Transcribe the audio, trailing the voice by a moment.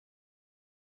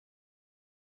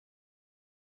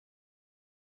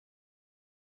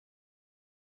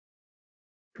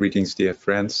Greetings, dear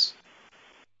friends.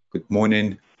 Good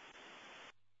morning,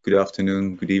 good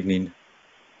afternoon, good evening.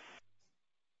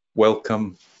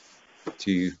 Welcome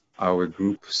to our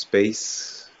group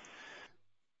space.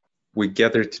 We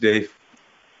gather today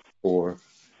for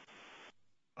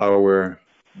our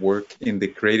work in the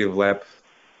Creative Lab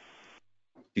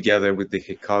together with the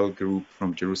Hechal Group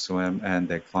from Jerusalem and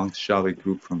the Klangschale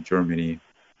Group from Germany,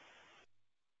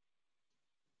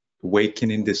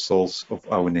 awakening the souls of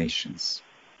our nations.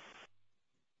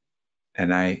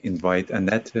 And I invite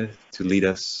Annette to lead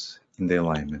us in the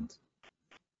alignment.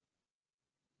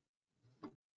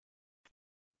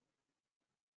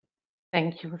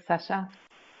 Thank you, Sasha.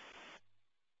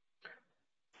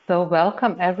 So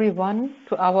welcome everyone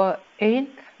to our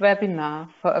 8th webinar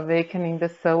for awakening the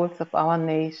souls of our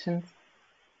nations.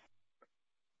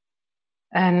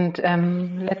 And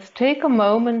let's take a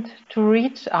moment to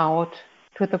reach out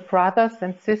to the brothers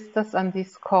and sisters on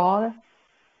this call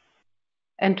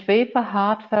and wave a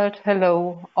heartfelt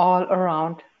hello all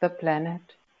around the planet.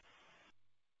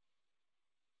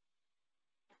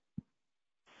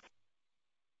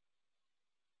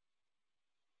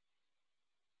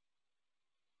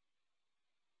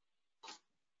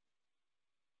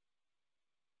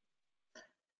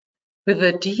 With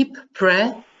a deep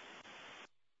breath,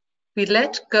 we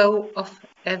let go of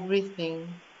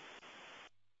everything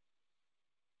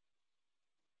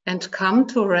and come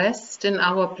to rest in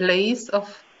our place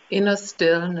of inner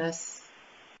stillness.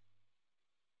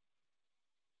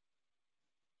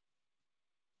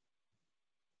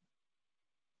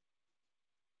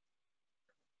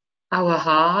 Our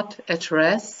heart at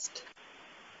rest,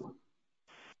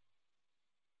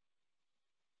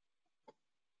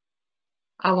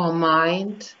 our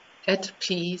mind at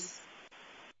peace.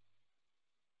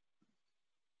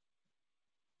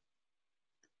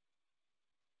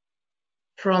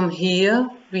 From here,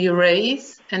 we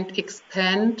raise and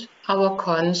expand our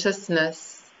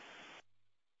consciousness,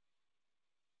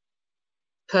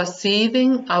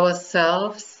 perceiving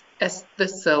ourselves as the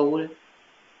soul.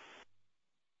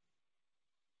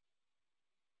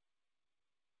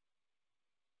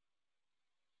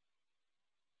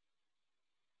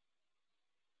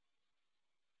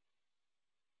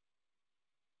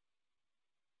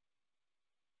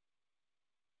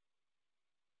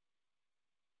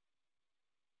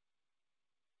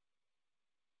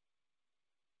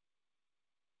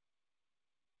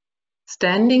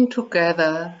 Standing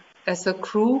together as a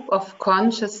group of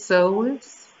conscious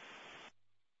souls,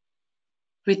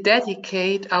 we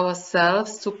dedicate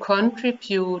ourselves to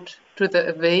contribute to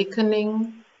the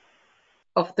awakening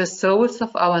of the souls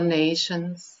of our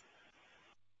nations.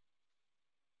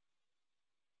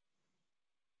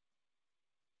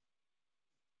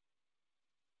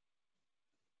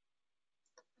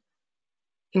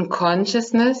 In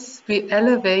consciousness, we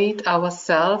elevate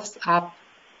ourselves up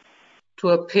to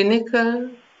a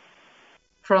pinnacle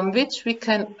from which we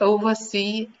can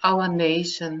oversee our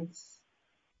nations.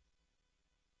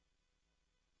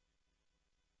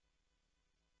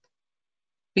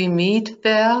 We meet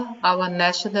there our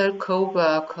national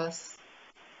co-workers,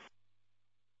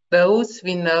 those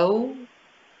we know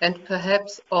and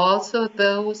perhaps also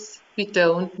those we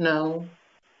don't know.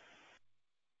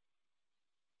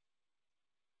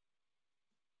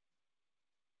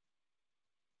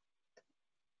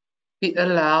 We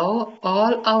allow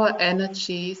all our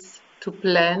energies to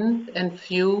blend and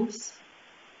fuse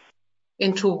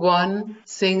into one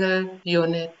single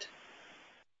unit.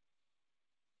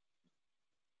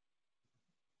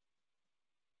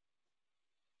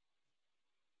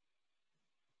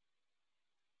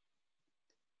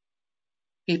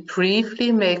 We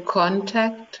briefly make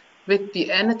contact with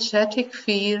the energetic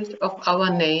field of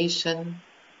our nation.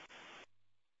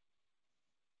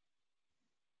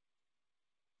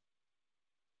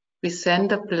 We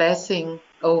send a blessing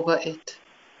over it.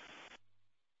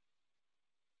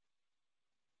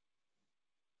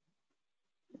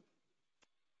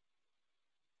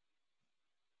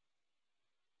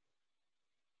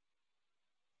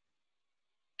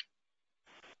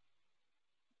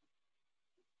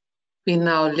 We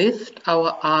now lift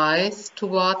our eyes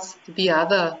towards the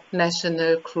other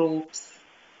national groups,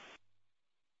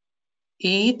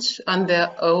 each on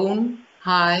their own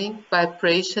high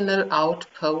vibrational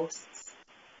outposts.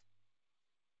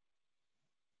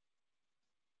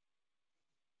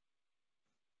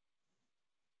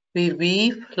 We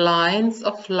weave lines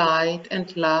of light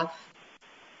and love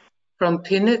from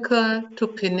pinnacle to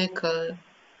pinnacle.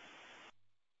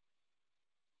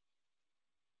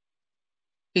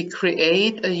 We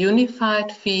create a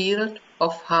unified field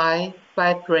of high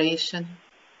vibration.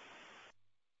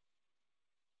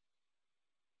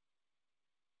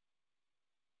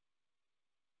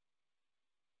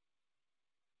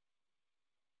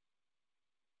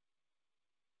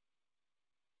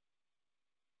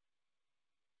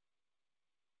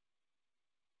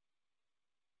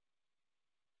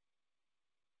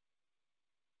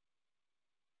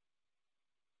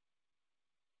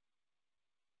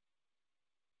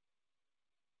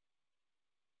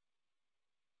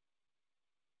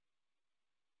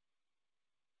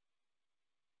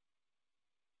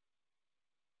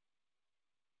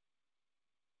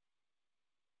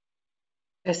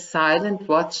 As silent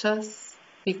watchers,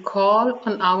 we call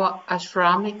on our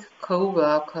ashramic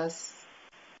co-workers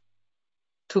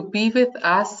to be with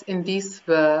us in this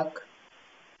work.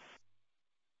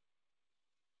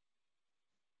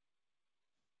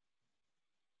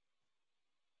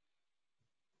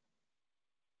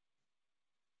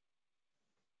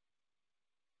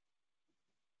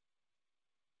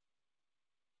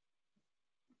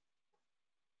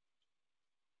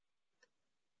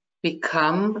 We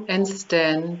come and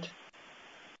stand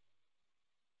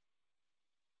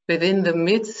within the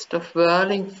midst of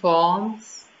whirling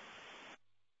forms,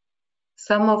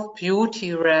 some of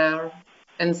beauty rare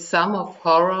and some of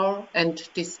horror and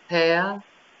despair.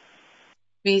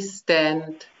 We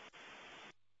stand.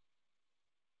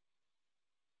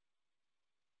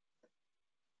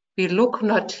 We look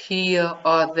not here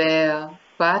or there,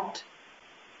 but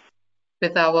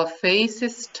with our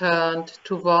faces turned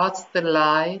towards the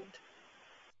light,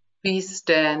 we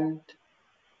stand.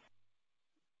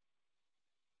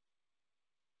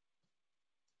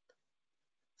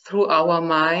 Through our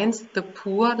minds the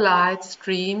pure light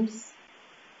streams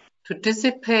to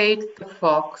dissipate the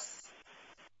fogs.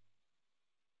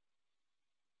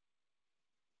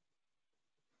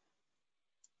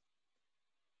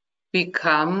 We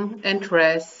come and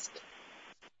rest.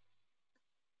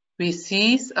 We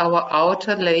cease our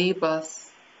outer labors.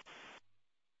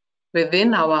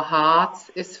 Within our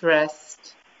hearts is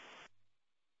rest.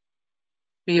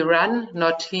 We run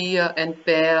not here and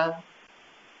there,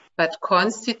 but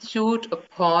constitute a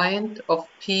point of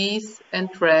peace and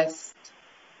rest.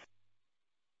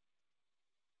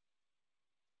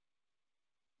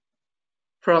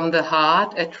 From the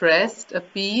heart at rest a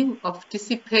beam of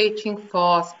dissipating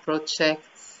force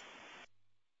projects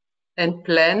and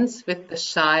blends with the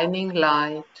shining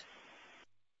light.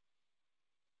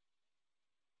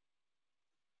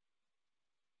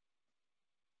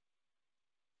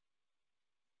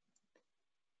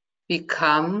 We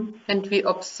come and we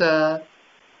observe.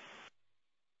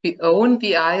 We own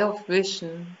the eye of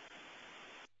vision.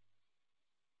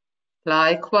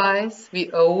 Likewise,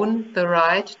 we own the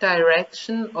right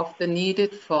direction of the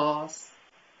needed force.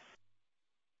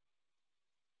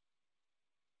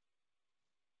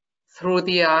 Through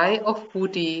the eye of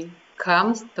Buddhi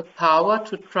comes the power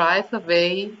to drive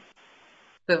away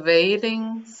the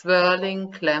wailing,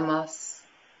 swirling clamors.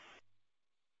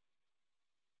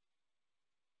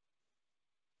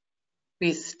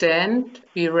 We stand,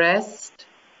 we rest,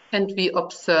 and we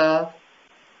observe.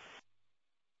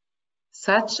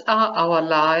 Such are our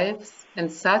lives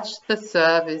and such the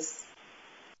service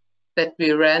that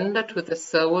we render to the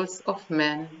souls of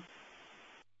men.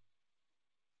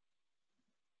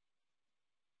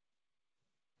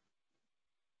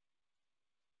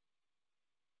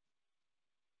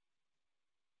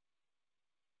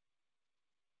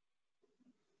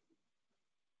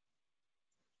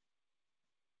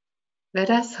 Let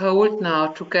us hold now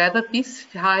together this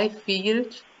high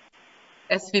field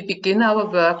as we begin our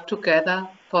work together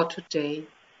for today.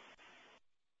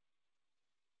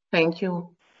 Thank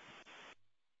you.